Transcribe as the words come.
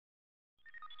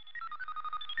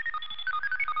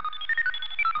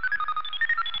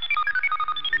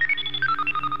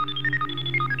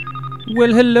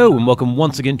Well, hello, and welcome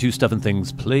once again to Stuff and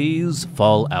Things Plays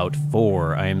Fallout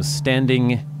 4. I am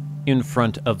standing in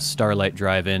front of Starlight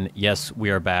Drive-In. Yes, we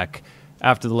are back.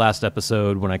 After the last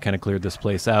episode, when I kind of cleared this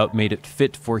place out, made it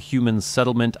fit for human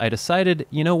settlement, I decided,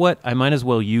 you know what, I might as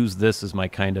well use this as my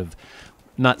kind of,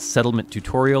 not settlement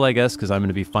tutorial, I guess, because I'm going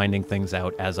to be finding things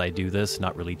out as I do this,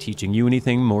 not really teaching you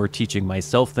anything, more teaching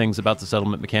myself things about the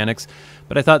settlement mechanics.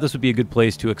 But I thought this would be a good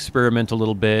place to experiment a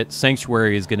little bit.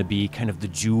 Sanctuary is going to be kind of the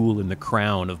jewel in the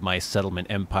crown of my settlement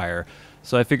empire.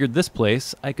 So I figured this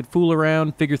place, I could fool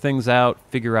around, figure things out,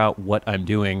 figure out what I'm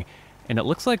doing. And it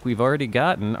looks like we've already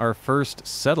gotten our first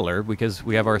settler, because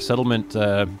we have our settlement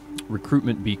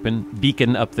recruitment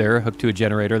beacon up there, hooked to a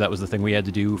generator. That was the thing we had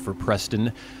to do for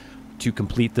Preston to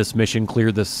complete this mission,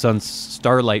 clear the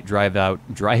Starlight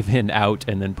Drive-In out,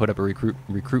 and then put up a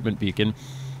recruitment beacon.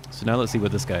 So now let's see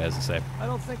what this guy has to say. I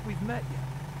don't think we've met yet.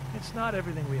 It's not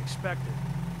everything we expected,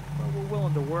 but we're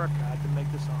willing to work hard to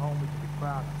make this a home we can be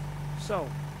proud of. So,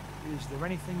 is there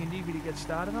anything you need me to get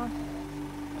started on?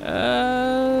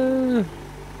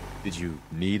 Did you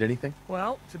need anything?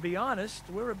 Well, to be honest,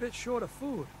 we're a bit short of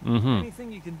food.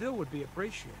 Anything you can do would be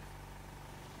appreciated.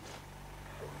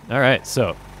 All right,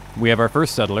 so we have our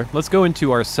first settler. Let's go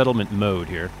into our settlement mode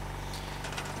here.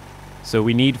 So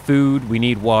we need food, we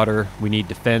need water, we need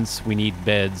defense, we need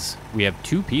beds. We have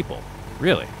 2 people.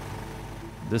 Really?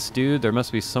 This dude, there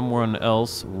must be someone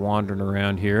else wandering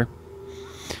around here.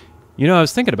 You know, I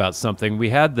was thinking about something. We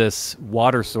had this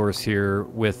water source here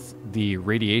with the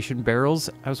radiation barrels.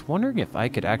 I was wondering if I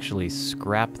could actually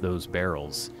scrap those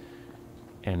barrels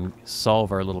and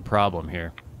solve our little problem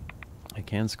here. I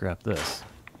can scrap this.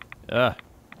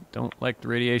 Don't like the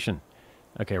radiation.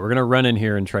 Okay, we're going to run in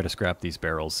here and try to scrap these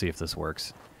barrels, see if this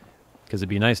works. Because it'd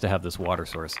be nice to have this water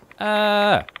source.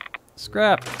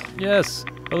 Scrap. Yes.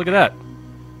 Oh, look at that.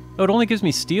 Oh, it only gives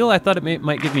me steel? I thought it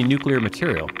might give me nuclear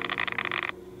material.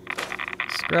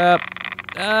 Scrap.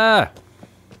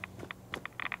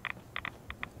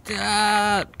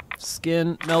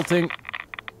 Skin melting.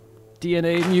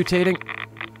 DNA mutating.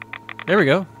 There we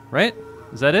go. Right?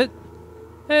 Is that it?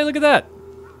 Hey, look at that.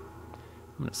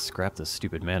 I'm going to scrap this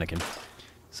stupid mannequin.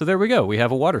 So there we go. We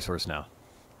have a water source now.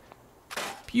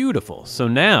 Beautiful. So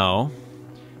now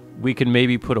we can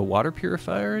maybe put a water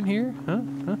purifier in here.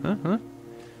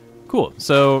 Cool.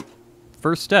 So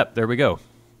first step. There we go.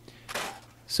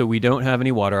 So we don't have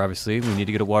any water, obviously. We need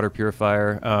to get a water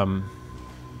purifier.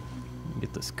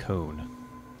 Get this cone.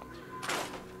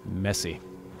 Messy.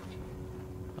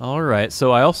 All right. So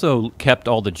I also kept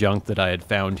all the junk that I had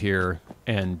found here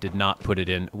and did not put it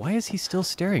in. Why is he still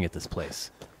staring at this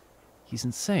place? He's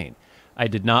insane. I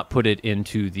did not put it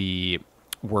into the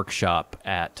workshop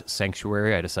at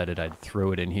Sanctuary. I decided I'd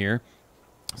throw it in here.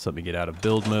 So let me get out of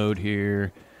build mode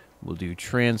here. We'll do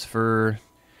transfer.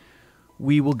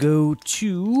 We will go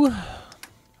to...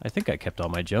 I think I kept all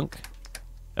my junk.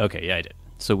 Okay, yeah, I did.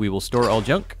 So we will store all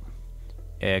junk.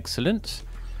 Excellent.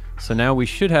 So now we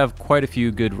should have quite a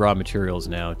few good raw materials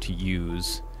now to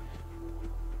use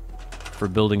for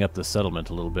building up the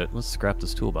settlement a little bit. Let's scrap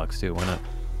this toolbox too, why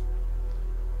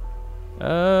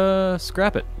not?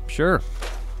 Scrap it, sure.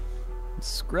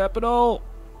 Scrap it all.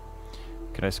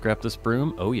 Can I scrap this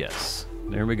broom? Oh yes,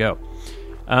 there we go.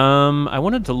 I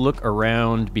wanted to look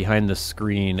around behind the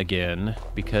screen again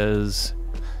because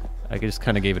I just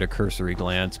kind of gave it a cursory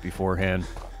glance beforehand.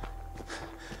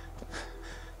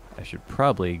 I should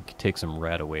probably take some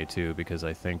rat away too because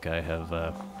I think I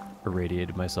have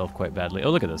irradiated myself quite badly.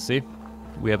 Oh, look at this, see?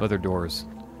 We have other doors.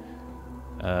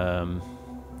 So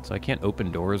I can't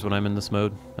open doors when I'm in this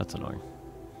mode. That's annoying.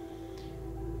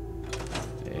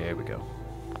 There we go.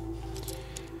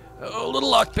 Oh, a little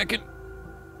lock picking.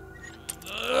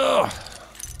 Ugh.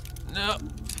 No.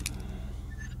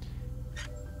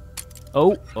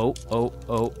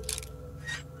 Oh.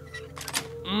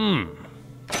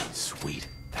 Sweet.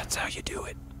 That's how you do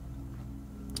it.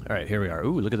 All right, here we are.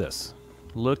 Ooh, look at this.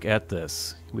 Look at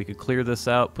this. We could clear this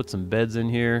out, put some beds in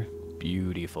here.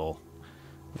 Beautiful.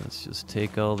 Let's just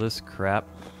take all this crap.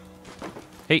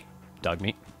 Hey, dog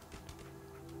meat.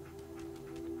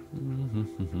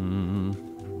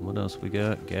 What else we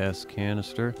got? Gas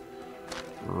canister.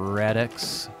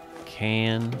 Radix.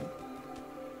 Can.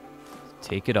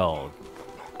 Take it all.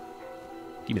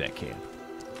 Give me that can.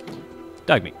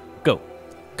 Dog meat. Go.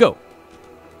 Go.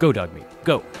 Go, dog meat.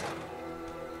 Go.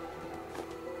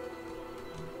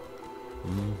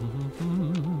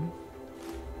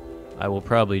 I will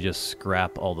probably just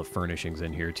scrap all the furnishings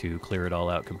in here to clear it all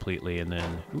out completely, and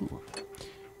then...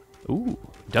 Ooh,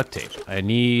 duct tape. I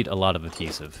need a lot of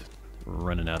adhesive. We're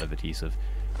running out of adhesive.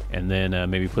 And then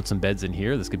maybe put some beds in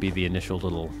here. This could be the initial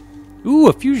little Ooh,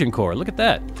 a fusion core. Look at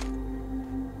that.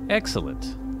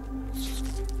 Excellent.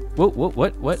 Whoa, whoa,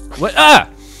 what? Ah!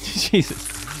 Jesus.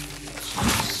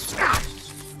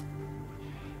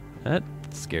 That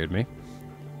scared me.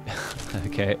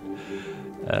 Okay.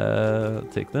 I'll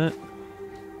take that.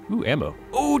 Ooh, ammo.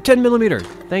 Ooh, 10 millimeter.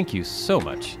 Thank you so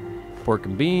much. Pork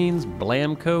and beans,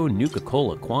 Blamco,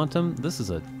 Nuka-Cola Quantum. This is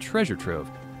a treasure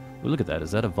trove. Ooh, look at that.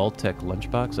 Is that a Vault-Tec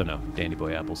lunchbox? Oh, no. Dandy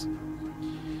Boy apples.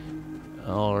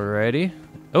 Alrighty.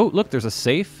 Oh, look, there's a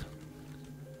safe.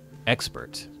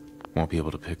 Expert. Won't be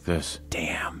able to pick this.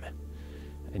 Damn.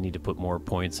 I need to put more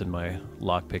points in my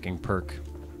lockpicking perk.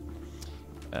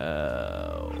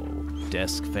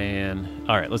 Desk fan.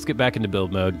 Alright, let's get back into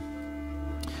build mode.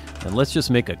 And let's just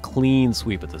make a clean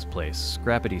sweep of this place.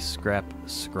 Scrappity scrap,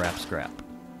 scrap, scrap.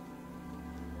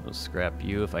 I'll scrap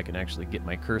you if I can actually get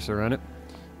my cursor on it.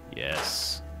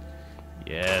 Yes.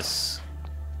 Yes.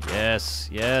 Yes.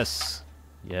 Yes.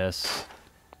 Yes.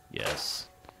 Yes.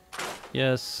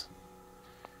 Yes.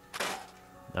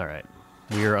 Alright.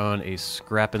 We are on a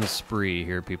scrapping spree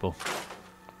here, people.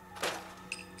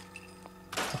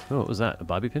 Oh, what was that? A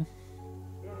bobby pin?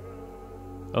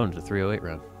 Oh, and it's a 308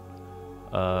 round.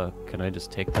 Can I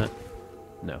just take that?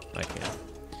 No, I can't.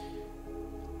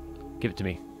 Give it to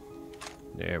me.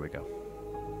 There we go.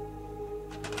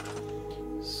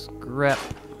 Scrap.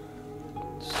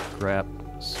 Scrap.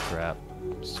 Scrap.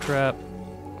 Scrap.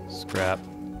 Scrap.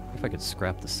 If I could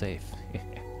scrap the safe.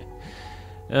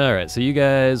 Alright, so you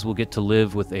guys will get to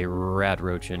live with a rat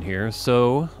roach in here.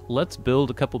 So, let's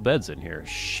build a couple beds in here,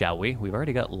 shall we? We've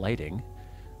already got lighting.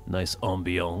 Nice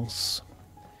ambiance.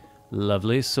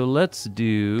 Lovely. So let's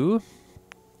do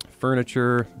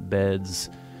furniture, beds.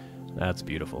 That's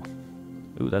beautiful.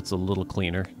 Ooh, that's a little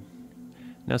cleaner.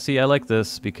 Now see, I like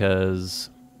this because,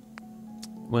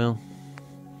 well,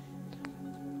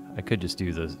 I could just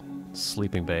do the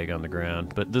sleeping bag on the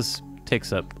ground, but this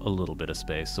takes up a little bit of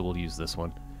space, so we'll use this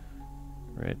one.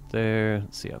 Right there.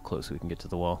 Let's see how close we can get to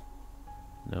the wall.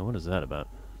 No, what is that about?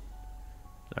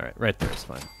 Alright, right there is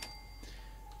fine.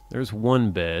 There's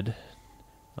one bed.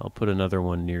 I'll put another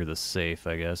one near the safe,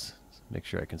 I guess. Make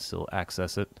sure I can still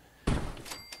access it.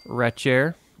 Rat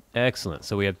chair. Excellent.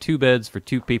 So we have 2 beds for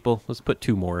 2 people. Let's put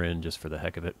 2 more in just for the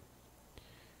heck of it.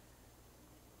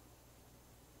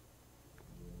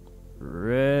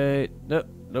 Right. Nope.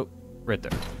 Nope. Right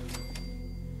there.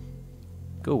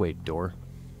 Go away, door.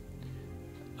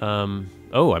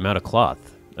 Oh, I'm out of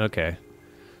cloth. Okay.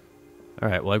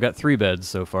 Alright, well, I've got 3 beds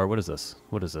so far. What is this?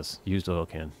 What is this? Used oil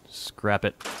can. Scrap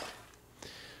it.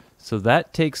 So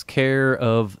that takes care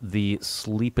of the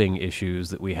sleeping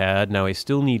issues that we had. Now I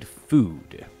still need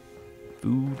food.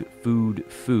 Food, food,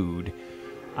 food.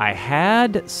 I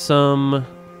had some,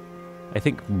 I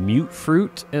think, mute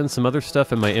fruit and some other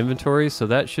stuff in my inventory, so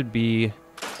that should be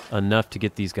enough to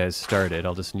get these guys started.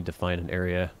 I'll just need to find an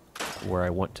area where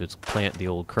I want to plant the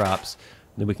old crops.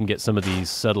 Then we can get some of these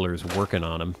settlers working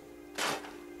on them.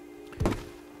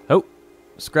 Oh,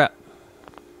 scrap.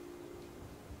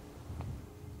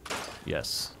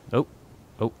 Yes. Oh,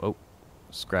 oh, oh,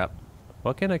 scrap.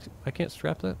 Well, I can't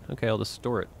scrap that? Okay, I'll just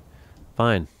store it.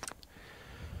 Fine.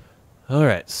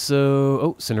 Alright, so,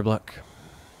 oh, cinder block.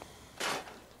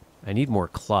 I need more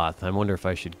cloth. I wonder if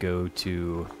I should go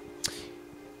to,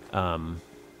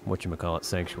 whatchamacallit,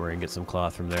 Sanctuary and get some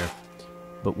cloth from there.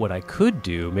 But what I could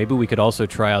do, maybe we could also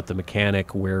try out the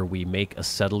mechanic where we make a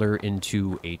settler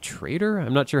into a trader.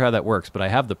 I'm not sure how that works, but I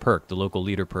have the perk, the local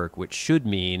leader perk, which should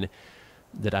mean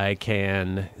that I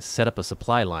can set up a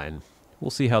supply line.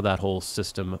 We'll see how that whole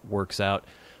system works out.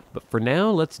 But for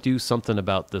now, let's do something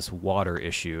about this water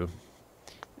issue.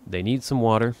 They need some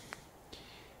water.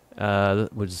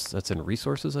 That's in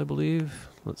resources, I believe.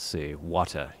 Let's see.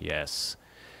 Water, yes.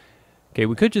 Okay,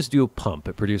 we could just do a pump.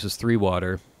 It produces 3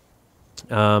 water.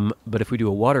 But if we do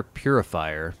a water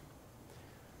purifier,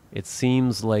 it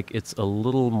seems like it's a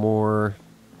little more...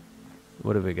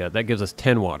 What have we got? That gives us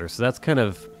 10 water, so that's kind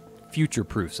of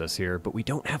future-proofs us here, but we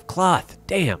don't have cloth.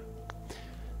 Damn!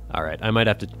 Alright, I might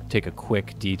have to take a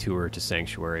quick detour to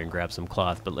Sanctuary and grab some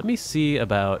cloth, but let me see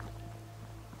about...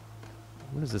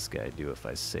 What does this guy do if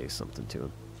I say something to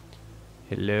him?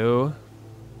 Hello?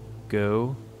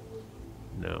 Go?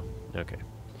 No. Okay.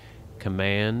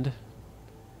 Command?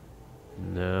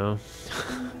 No.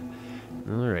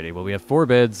 Alrighty, well we have 4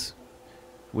 beds.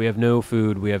 We have no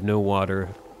food, we have no water.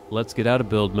 Let's get out of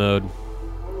build mode.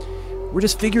 We're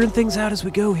just figuring things out as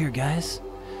we go here, guys.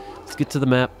 Let's get to the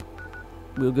map.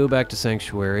 We'll go back to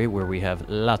Sanctuary, where we have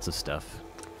lots of stuff.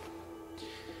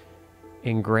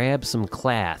 And grab some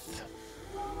cloth.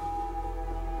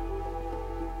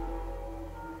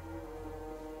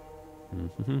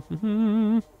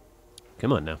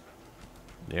 Come on now.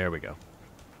 There we go.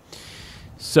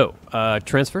 So,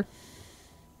 transfer.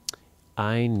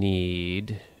 I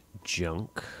need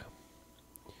junk.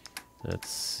 Let's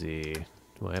see.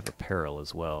 Do I have apparel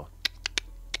as well?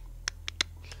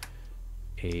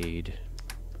 Aid.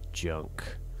 Junk.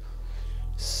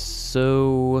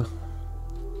 So...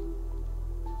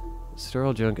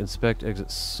 Sterile junk, inspect,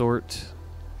 exit, sort.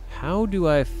 How do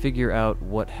I figure out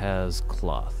what has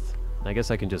cloth? I guess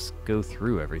I can just go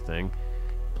through everything.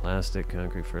 Plastic,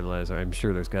 concrete, fertilizer. I'm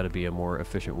sure there's got to be a more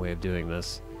efficient way of doing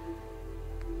this.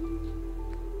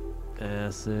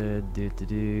 Acid,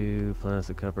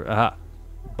 plastic, copper. Aha!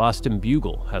 Boston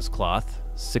Bugle has cloth.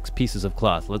 6 pieces of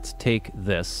cloth. Let's take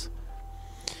this.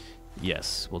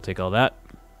 Yes, we'll take all that.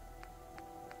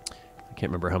 I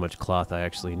can't remember how much cloth I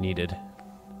actually needed.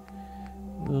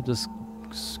 We'll just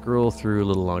scroll through a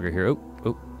little longer here.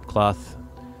 Oh, cloth.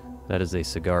 That is a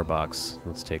cigar box.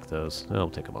 Let's take those. I'll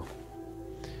take them all.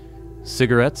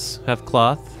 Cigarettes have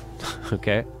cloth.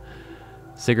 Okay.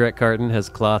 Cigarette carton has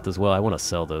cloth as well. I want to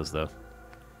sell those, though.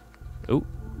 Oh,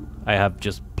 I have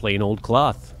just plain old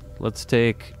cloth. Let's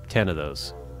take 10 of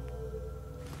those.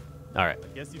 All right. I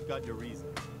guess you've got your reason,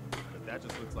 but that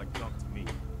just looks like junk to me.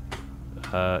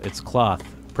 It's cloth,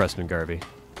 Preston Garvey.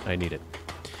 I need it.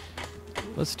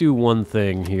 Let's do one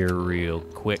thing here real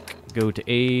quick. Go to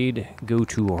aid, go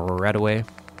to Radaway.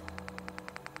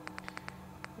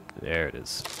 There it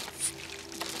is.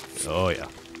 Oh, yeah.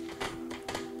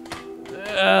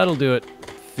 That'll do it.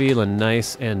 Feeling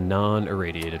nice and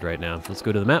non-irradiated right now. Let's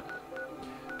go to the map.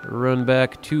 Run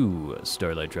back to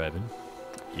Starlight Drive-In.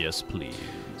 Yes, please.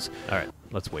 All right,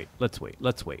 let's wait.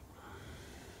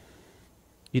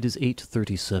 It is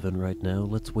 8:37 right now.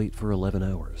 Let's wait for 11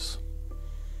 hours.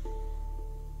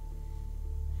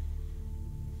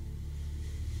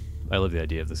 I love the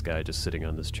idea of this guy just sitting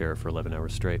on this chair for 11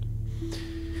 hours straight.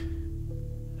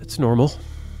 It's normal.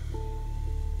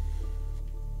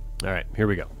 All right, here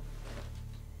we go.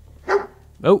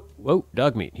 Oh, whoa,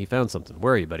 dog meat. He found something.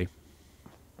 Where are you, buddy?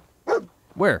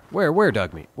 Where,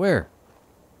 dog meat? Where?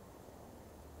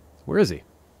 Where is he?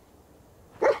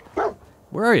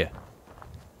 Where are you?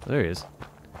 Oh, there he is.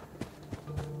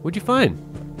 What'd you find?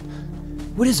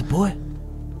 What is it, boy?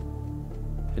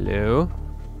 Hello?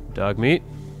 Dog meat?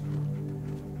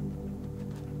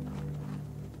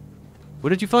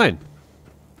 What did you find?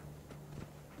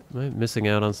 Am I missing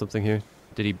out on something here?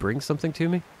 Did he bring something to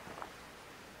me?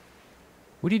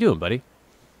 What are you doing, buddy?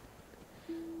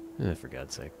 For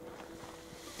God's sake.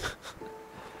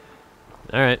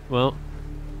 Alright, well,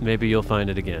 maybe you'll find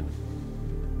it again.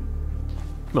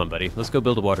 Come on, buddy. Let's go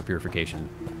build a water purification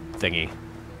thingy.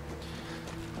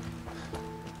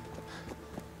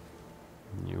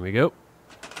 Here we go.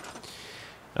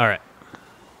 Alright.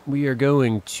 We are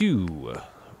going to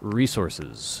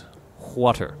resources.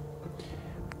 Water.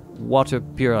 Water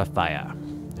purifier.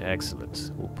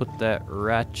 Excellent. We'll put that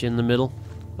right in the middle.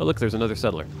 Oh, look, there's another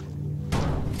settler.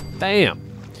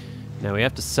 Bam! Now we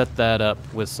have to set that up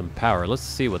with some power. Let's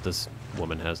see what this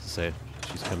woman has to say.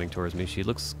 She's coming towards me. She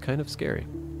looks kind of scary.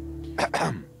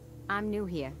 I'm new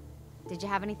here. Did you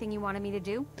have anything you wanted me to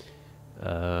do?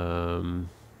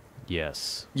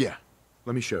 Yes. Yeah,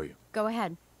 let me show you. Go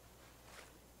ahead.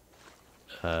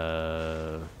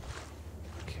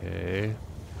 Okay.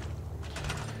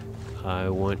 I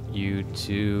want you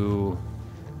to...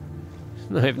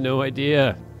 I have no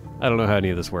idea. I don't know how any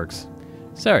of this works.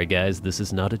 Sorry guys, this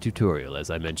is not a tutorial,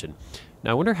 as I mentioned.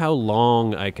 Now I wonder how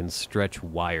long I can stretch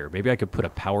wire. Maybe I could put a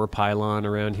power pylon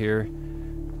around here.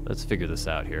 Let's figure this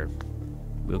out here.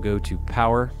 We'll go to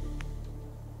power,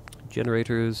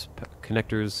 generators,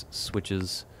 connectors,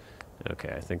 switches.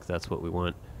 Okay, I think that's what we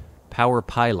want. Power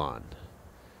pylon.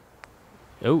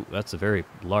 Oh, that's a very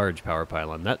large power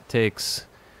pylon. That takes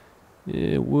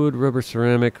wood, rubber,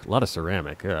 ceramic. A lot of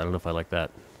ceramic. I don't know if I like that.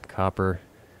 Copper.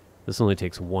 This only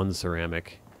takes 1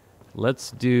 ceramic. Let's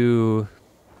do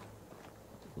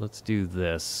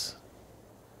this.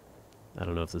 I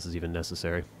don't know if this is even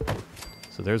necessary.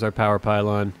 So there's our power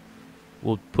pylon.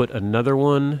 We'll put another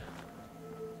one.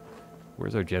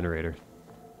 Where's our generator?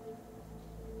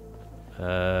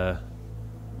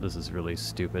 This is really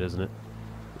stupid, isn't it?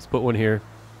 Let's put one here.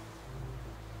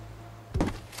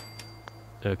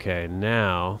 Okay,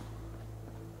 now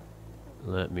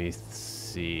let me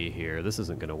see here. This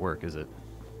isn't going to work, is it?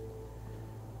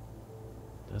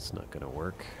 That's not going to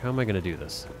work. How am I going to do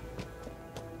this?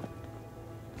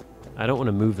 I don't want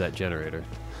to move that generator.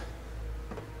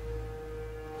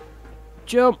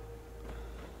 Jump!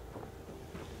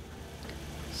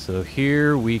 So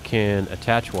here we can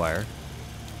attach wire.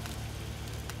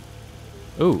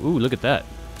 Oh, ooh, look at that.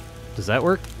 Does that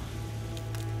work?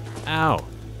 Ow.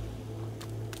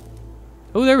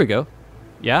 Oh, there we go.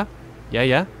 Yeah? Yeah,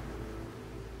 yeah?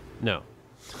 No.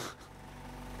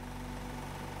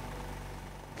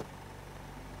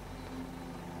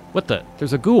 What the?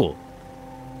 There's a ghoul.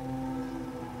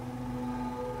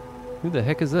 Who the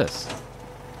heck is this?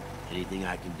 Anything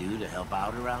I can do to help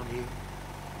out around here?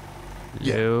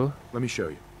 Yeah. No. Let me show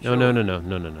you. No, no, no, no,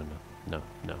 no, no, no, no. No,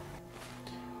 no.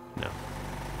 No.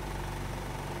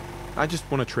 I just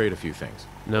want to trade a few things.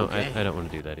 No, Okay. I don't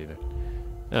want to do that either.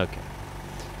 Okay.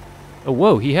 Oh,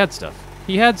 whoa, he had stuff.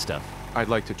 He had stuff. I'd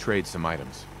like to trade some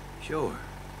items. Sure.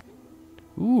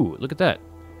 Ooh, look at that.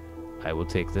 I will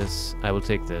take this. I will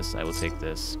take this. I will take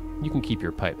this. You can keep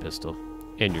your pipe pistol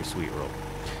and your sweet roll.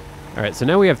 All right, so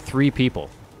now we have 3 people.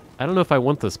 I don't know if I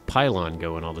want this pylon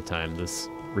going all the time, this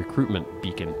recruitment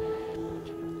beacon.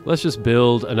 Let's just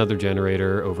build another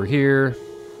generator over here.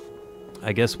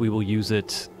 I guess we will use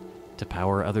it to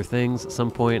power other things at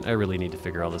some point. I really need to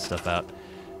figure all this stuff out.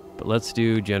 But let's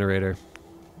do generator.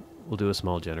 We'll do a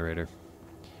small generator.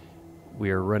 We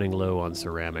are running low on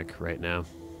ceramic right now.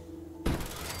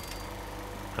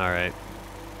 Alright.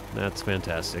 That's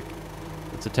fantastic.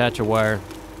 Let's attach a wire.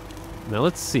 Now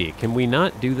let's see. Can we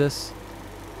not do this?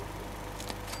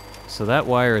 So that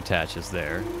wire attaches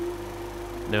there.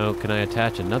 No, can I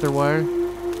attach another wire?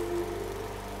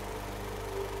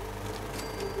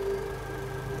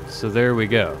 So there we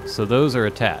go. So those are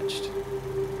attached.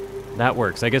 That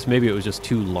works. I guess maybe it was just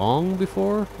too long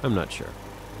before? I'm not sure.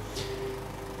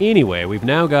 Anyway, we've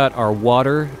now got our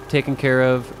water taken care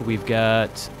of. We've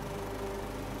got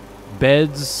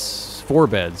beds, 4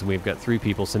 beds, and we've got 3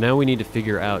 people. So now we need to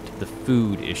figure out the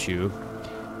food issue.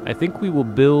 I think we will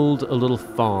build a little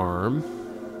farm.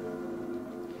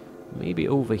 Maybe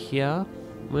over here.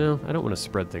 Well, I don't want to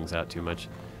spread things out too much.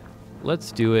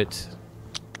 Let's do it.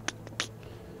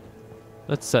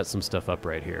 Let's set some stuff up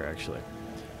right here, actually.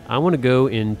 I want to go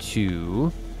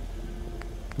into,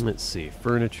 let's see,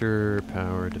 furniture,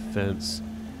 power, defense,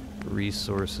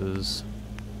 resources,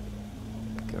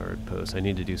 guard posts. I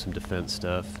need to do some defense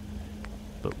stuff.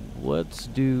 But let's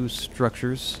do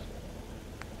structures,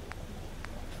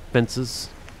 fences,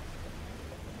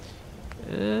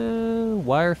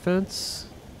 wire fence.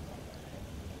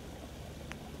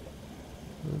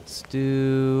 Let's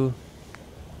do...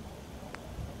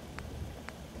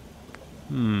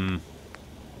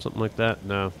 something like that?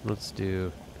 No, let's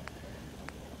do...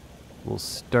 We'll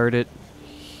start it.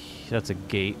 That's a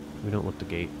gate. We don't want the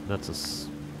gate. That's a...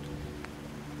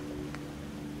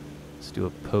 Let's do a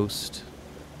post.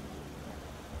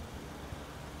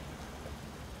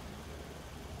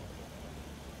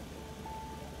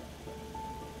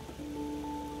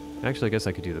 Actually, I guess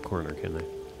I could do the corner, can't I?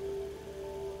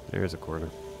 There's a corner.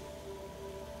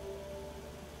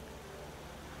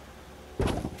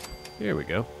 Here we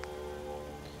go.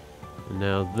 And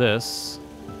now this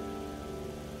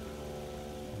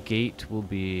gate will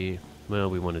be, well,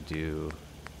 we want to do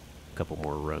a couple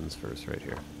more runs first right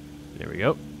here. There we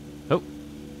go. Oh.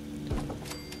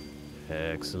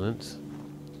 Excellent.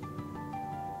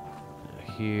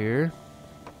 Now here.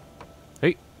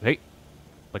 Hey, hey.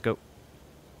 Let go.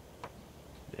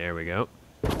 There we go.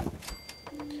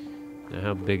 Now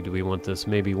how big do we want this?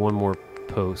 Maybe one more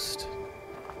post.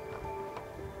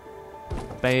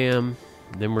 Bam.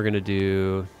 Then we're going to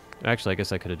do... Actually, I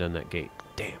guess I could have done that gate.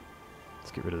 Damn.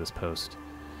 Let's get rid of this post.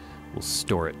 We'll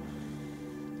store it.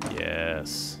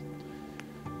 Yes.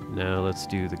 Now let's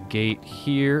do the gate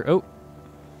here. Oh.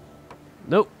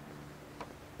 Nope.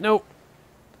 Nope.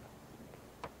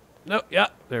 Nope. Yeah.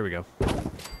 There we go.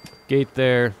 Gate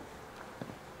there.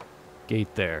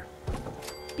 Gate there.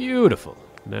 Beautiful.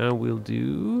 Now we'll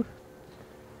do...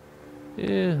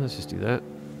 Yeah, let's just do that.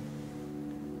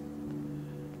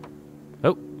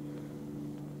 Oh.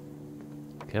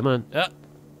 Come on. Ah.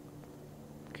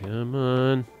 Come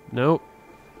on. Nope.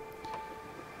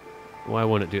 Well, I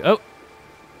want to do... Oh!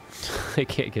 I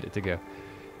can't get it to go.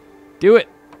 Do it!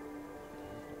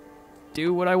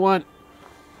 Do what I want.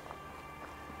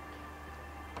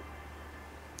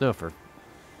 No, for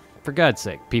God's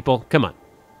sake, people. Come on.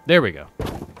 There we go.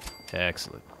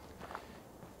 Excellent.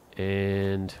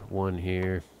 And one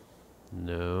here.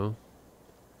 No.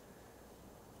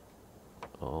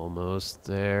 Almost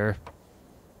there.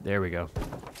 There we go.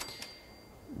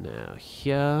 Now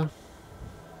here.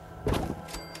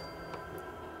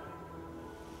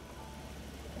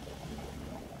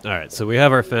 Alright, so we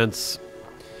have our fence.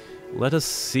 Let us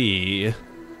see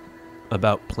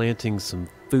about planting some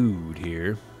food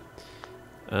here.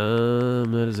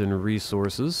 That is in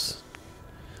resources.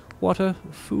 Water,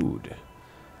 food.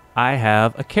 I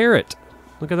have a carrot.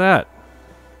 Look at that.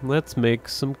 Let's make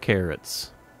some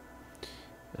carrots.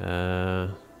 A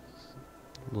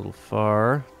little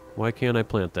far. Why can't I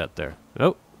plant that there?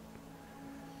 Oh.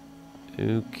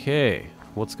 Okay.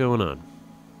 What's going on?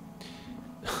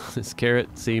 This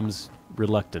carrot seems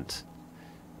reluctant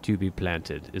to be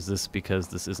planted. Is this because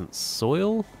this isn't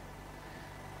soil?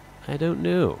 I don't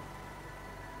know.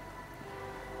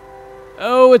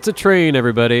 Oh, it's a train,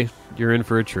 everybody. You're in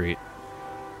for a treat.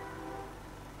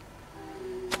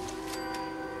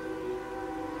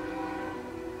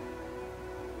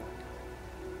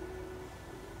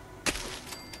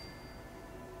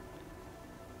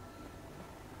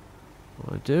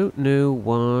 I don't know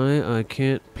why I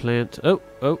can't plant... Oh,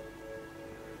 oh.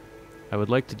 I would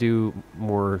like to do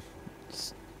more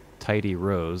tidy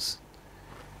rows.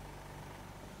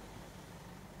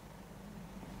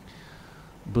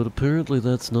 But apparently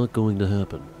that's not going to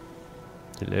happen.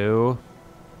 Hello?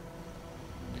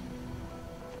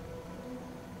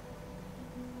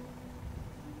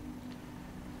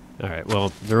 Alright,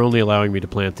 well, they're only allowing me to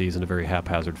plant these in a very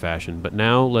haphazard fashion. But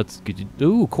now let's get...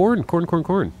 Ooh, corn, corn, corn,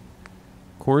 corn.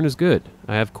 Corn is good.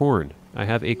 I have corn. I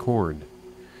have a corn.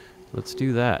 Let's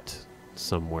do that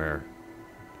somewhere.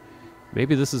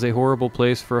 Maybe this is a horrible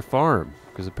place for a farm,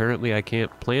 because apparently I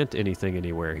can't plant anything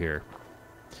anywhere here.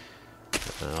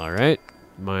 Alright,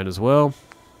 mine as well.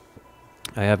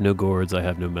 I have no gourds, I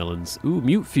have no melons. Ooh,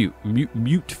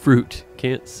 mute fruit.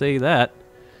 Can't say that.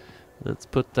 Let's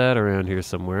put that around here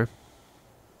somewhere.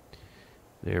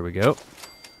 There we go.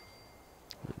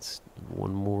 Let's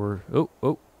one more. Oh,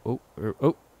 oh, oh,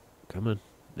 oh. Come on.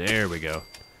 There we go.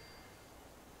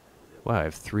 Wow, I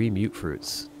have 3 mute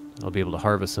fruits. I'll be able to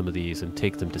harvest some of these and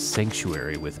take them to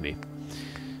Sanctuary with me.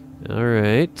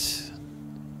 Alright.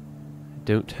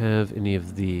 Don't have any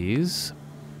of these.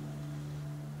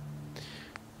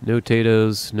 No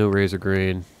potatoes, no razor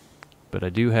grain. But I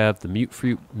do have the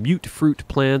mute fruit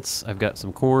plants. I've got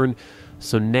some corn.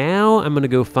 So now I'm going to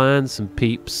go find some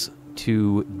peeps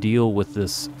to deal with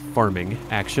this farming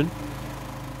action.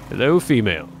 Hello,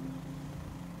 female.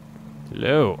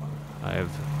 Hello.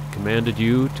 I've commanded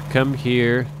you to come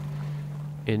here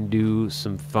and do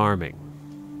some farming.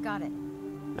 Got it.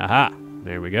 Aha!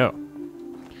 There we go.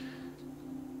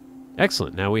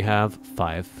 Excellent. Now we have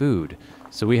 5 food.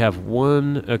 So we have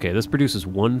 1... Okay, this produces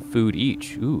 1 food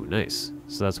each. Ooh, nice.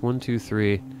 So that's 1, 2,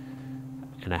 3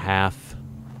 and a half.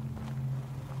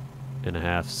 And a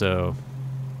half. So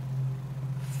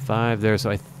 5 there. So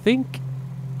I think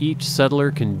each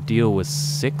settler can deal with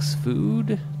 6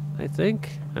 food, I think.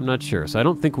 I'm not sure. So I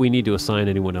don't think we need to assign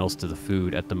anyone else to the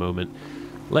food at the moment.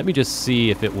 Let me just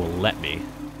see if it will let me.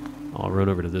 I'll run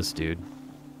over to this dude.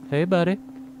 Hey, buddy.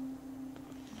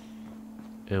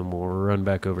 And we'll run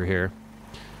back over here.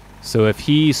 So if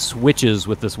he switches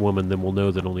with this woman, then we'll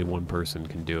know that only one person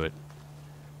can do it.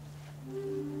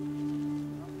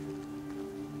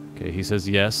 Okay, he says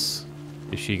yes.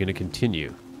 Is she going to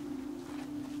continue?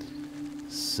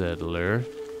 Settler.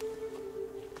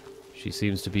 She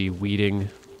seems to be weeding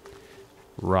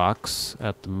rocks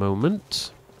at the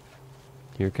moment.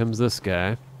 Here comes this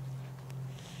guy.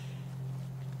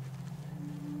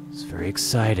 It's very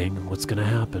exciting. What's going to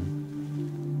happen?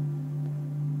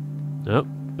 Nope.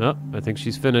 Oh, I think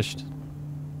she's finished.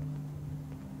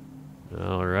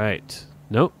 All right.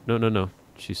 Nope. No, no, no.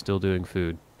 She's still doing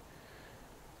food.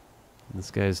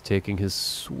 This guy's taking his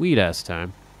sweet-ass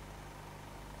time.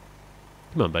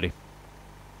 Come on, buddy.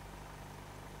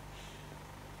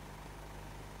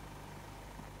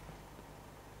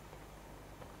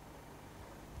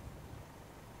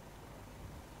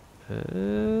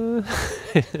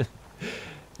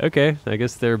 Okay, I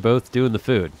guess they're both doing the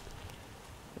food.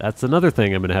 That's another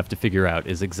thing I'm going to have to figure out,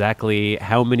 is exactly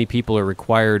how many people are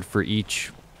required for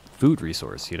each food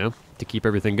resource, you know, to keep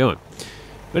everything going.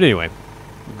 But anyway,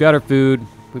 we've got our food,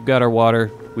 we've got our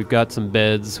water, we've got some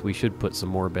beds. We should put some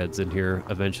more beds in here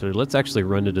eventually. Let's actually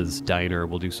run into this diner.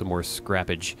 We'll do some more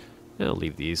scrappage. I'll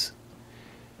leave these.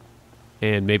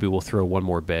 And maybe we'll throw one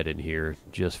more bed in here,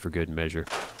 just for good measure.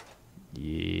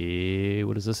 Yeah,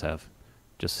 what does this have?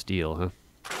 Just steel, huh?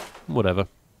 Whatever.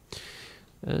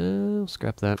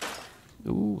 Scrap that.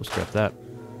 Ooh, we'll scrap that.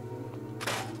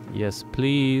 Yes,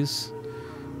 please.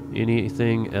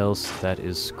 Anything else that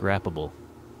is scrappable?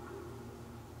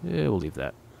 Yeah, we'll leave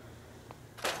that.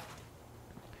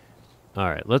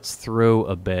 Alright, let's throw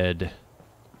a bed.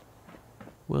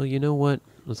 Well, you know what?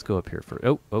 Let's go up here for...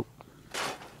 Oh, oh.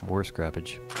 More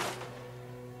scrappage.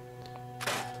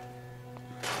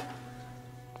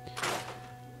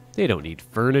 They don't need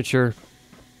furniture.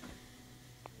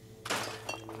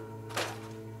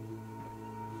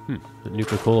 The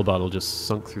Nuka-Cola bottle just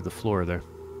sunk through the floor there.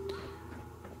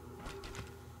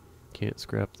 Can't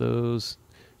scrap those.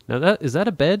 Now is that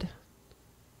a bed?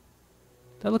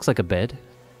 That looks like a bed.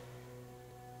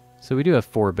 So we do have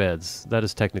 4 beds. That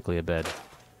is technically a bed.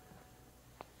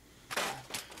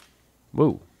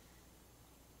 Whoa.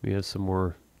 We have some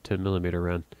more 10mm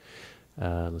around.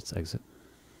 Let's exit.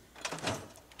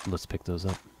 Let's pick those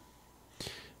up.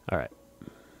 Alright.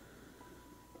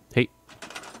 Hey.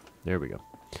 There we go.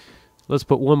 Let's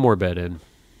put one more bed in.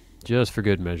 Just for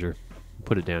good measure.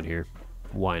 Put it down here.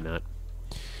 Why not?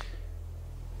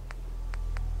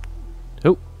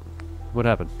 Oh. What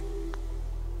happened?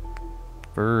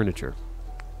 Furniture.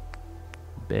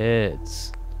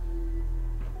 Beds.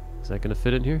 Is that going to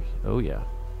fit in here? Oh, yeah.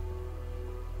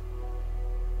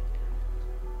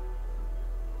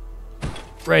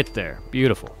 Right there.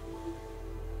 Beautiful.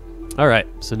 Alright,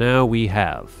 so now we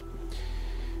have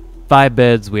 5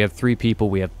 beds, we have 3 people,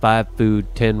 we have 5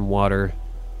 food, 10 water,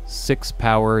 6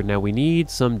 power. Now we need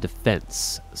some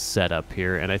defense set up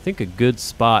here, and I think a good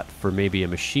spot for maybe a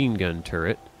machine gun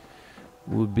turret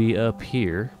would be up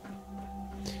here,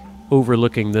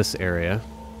 overlooking this area.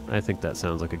 I think that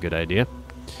sounds like a good idea.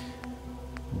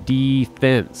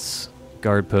 Defense.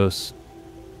 Guard posts.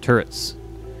 Turrets.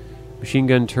 Machine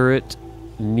gun turret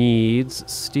needs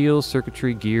steel,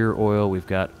 circuitry, gear, oil. We've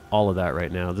got all of that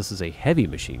right now. This is a heavy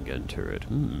machine gun turret.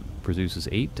 Produces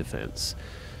 8 defense.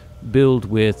 Build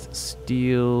with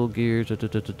steel, gear,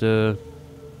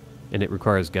 and it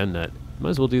requires gun nut.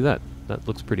 Might as well do that. That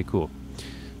looks pretty cool.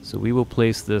 So we will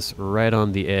place this right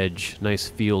on the edge. Nice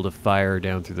field of fire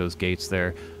down through those gates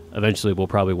there. Eventually we'll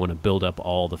probably want to build up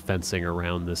all the fencing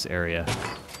around this area.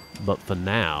 But for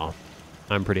now,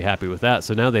 I'm pretty happy with that.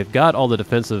 So now they've got all the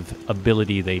defensive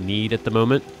ability they need at the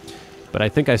moment. But I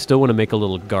think I still want to make a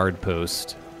little guard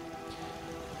post.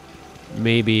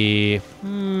 Maybe...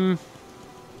 I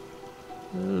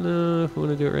don't know if I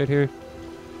want to do it right here.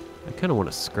 I kind of want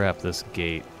to scrap this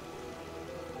gate.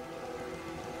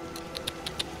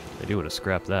 I do want to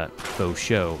scrap that. Faux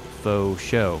show. Faux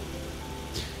show.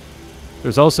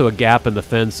 There's also a gap in the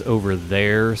fence over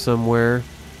there somewhere,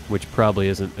 which probably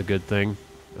isn't a good thing.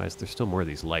 Guys, there's still more of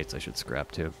these lights I should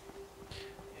scrap too.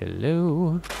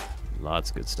 Hello. Lots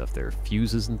of good stuff there.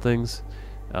 Fuses and things.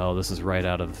 Oh, this is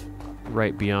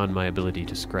right beyond my ability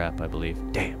to scrap, I believe.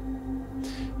 Damn.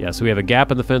 Yeah, so we have a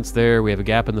gap in the fence there. We have a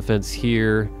gap in the fence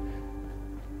here.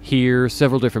 Here.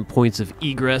 Several different points of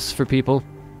egress for people.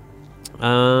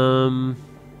 I'm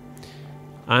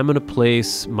going to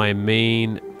place my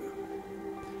main...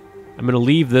 I'm going to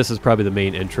leave this as probably the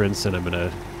main entrance, and I'm going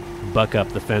to buck up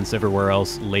the fence everywhere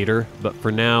else later. But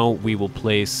for now, we will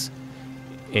place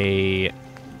a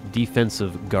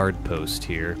defensive guard post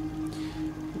here.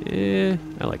 I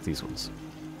like these ones.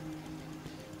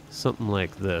 Something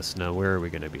like this. Now, where are we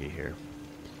going to be here?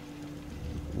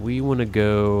 We want to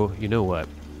go... You know what?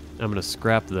 I'm going to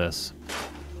scrap this.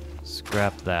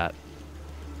 Scrap that.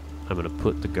 I'm going to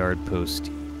put the guard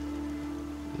post...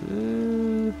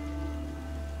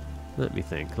 let me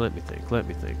think.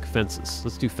 Fences.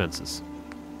 Let's do fences.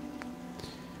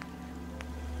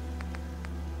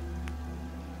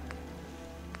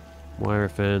 Wire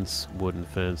fence, wooden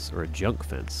fence, or a junk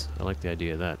fence. I like the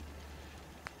idea of that.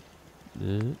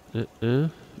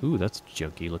 Ooh, that's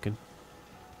junky looking.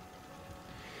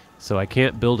 So I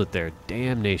can't build it there.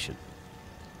 Damnation.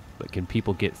 But can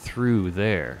people get through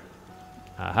there?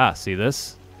 Aha, see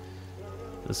this?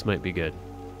 This might be good.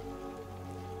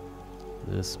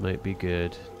 This might be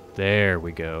good. There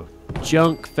we go.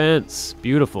 Junk fence.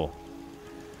 Beautiful.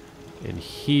 And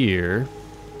here,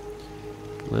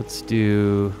 let's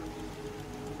do...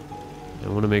 I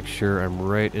want to make sure I'm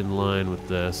right in line with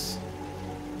this.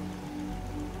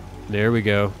 There we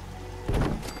go.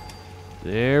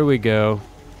 There we go.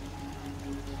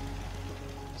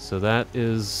 So that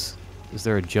is... Is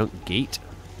there a junk gate?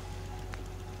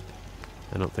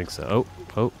 I don't think so.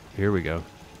 Oh, here we go.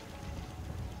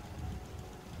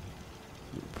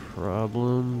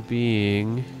 Problem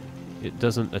being, it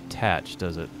doesn't attach,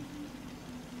 does it?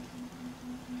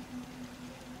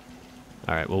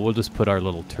 Alright, well, we'll just put our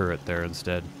little turret there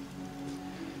instead.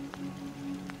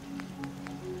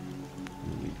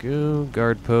 There we go.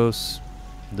 Guard posts.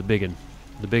 The biggin.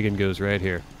 The biggin goes right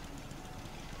here.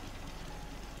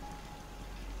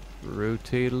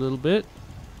 Rotate a little bit.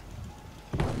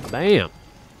 Bam!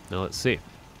 Now let's see.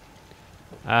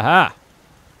 Aha!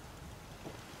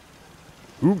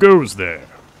 Who goes there?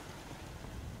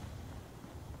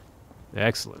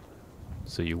 Excellent.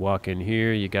 So you walk in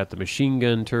here, you got the machine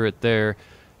gun turret there.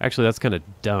 Actually, that's kind of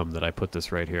dumb that I put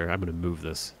this right here. I'm going to move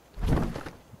this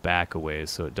back a ways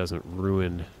so it doesn't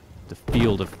ruin the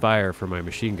field of fire for my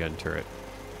machine gun turret.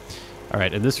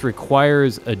 Alright, and this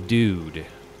requires a dude.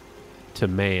 to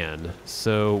man.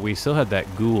 So we still had that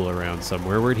ghoul around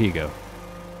somewhere. Where'd he go?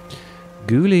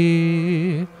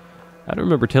 Ghoulie! I don't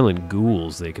remember telling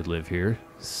ghouls they could live here.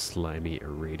 Slimy,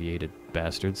 irradiated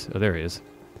bastards. Oh, there he is.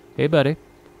 Hey, buddy.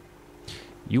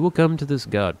 You will come to this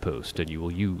guard post, and you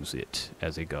will use it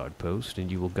as a guard post,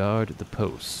 and you will guard the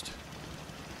post.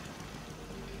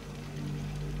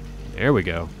 There we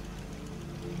go.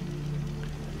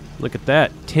 Look at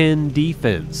that. 10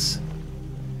 defense.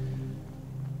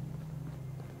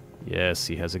 Yes,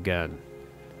 he has a gun.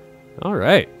 All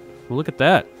right. Well, look at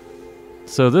that.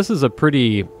 So this is a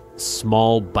pretty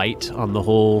small bite on the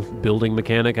whole building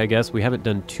mechanic, I guess. We haven't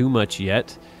done too much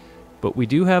yet, but we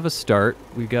do have a start.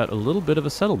 We've got a little bit of a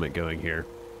settlement going here.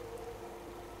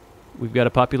 We've got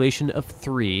a population of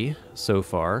 3 so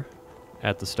far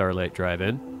at the Starlight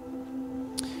Drive-In.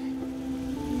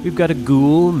 We've got a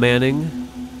ghoul manning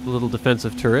a little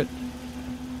defensive turret.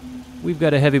 We've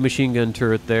got a heavy machine gun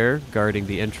turret there guarding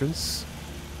the entrance.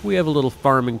 We have a little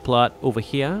farming plot over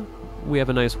here. We have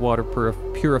a nice water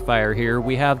purifier here.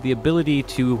 We have the ability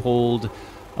to hold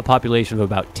a population of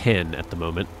about 10 at the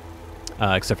moment,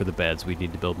 except for the beds. We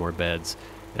need to build more beds.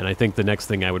 And I think the next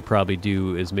thing I would probably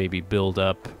do is maybe build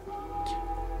up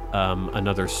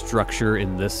another structure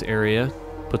in this area,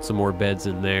 put some more beds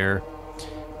in there.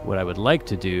 What I would like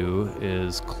to do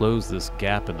is close this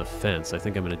gap in the fence. I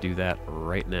think I'm going to do that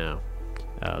right now.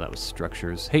 That was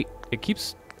structures. Hey, it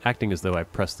keeps acting as though I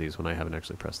pressed these when I haven't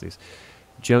actually pressed these.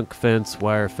 Junk fence,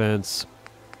 wire fence.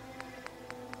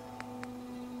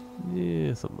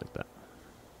 Yeah, something like that.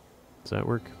 Does that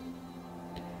work?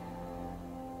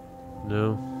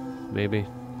 No? Maybe?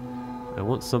 I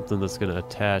want something that's going to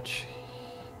attach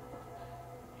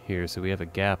here, so we have a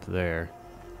gap there.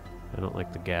 I don't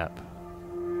like the gap.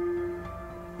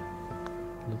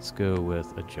 Let's go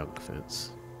with a junk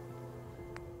fence.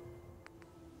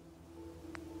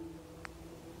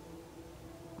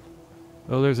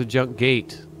 Oh, there's a junk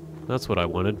gate. That's what I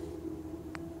wanted.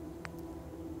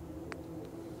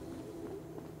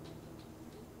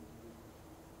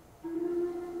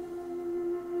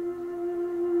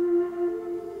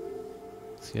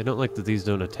 See, I don't like that these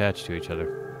don't attach to each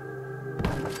other.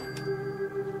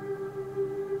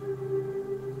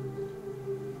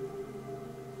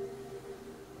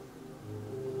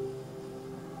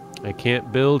 I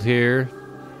can't build here,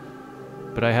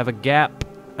 but I have a gap.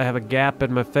 I have a gap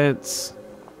in my fence.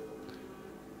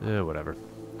 Whatever.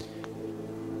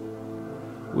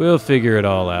 We'll figure it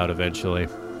all out eventually.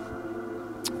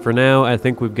 For now, I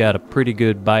think we've got a pretty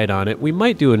good bite on it. We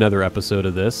might do another episode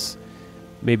of this.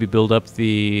 Maybe build up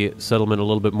the settlement a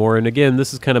little bit more. And again,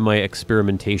 this is kind of my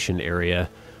experimentation area.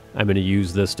 I'm going to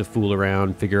use this to fool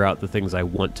around, figure out the things I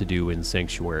want to do in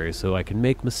Sanctuary. So I can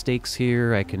make mistakes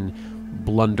here. I can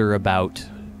blunder about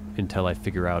until I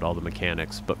figure out all the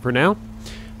mechanics. But for now,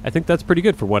 I think that's pretty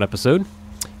good for one episode.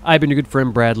 I've been your good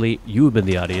friend Bradley. You have been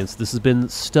the audience. This has been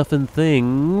Stuff and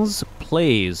Things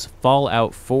plays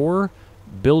Fallout 4,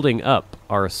 building up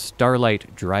our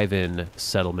Starlight Drive-In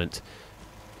settlement.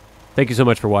 Thank you so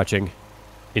much for watching.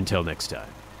 Until next time.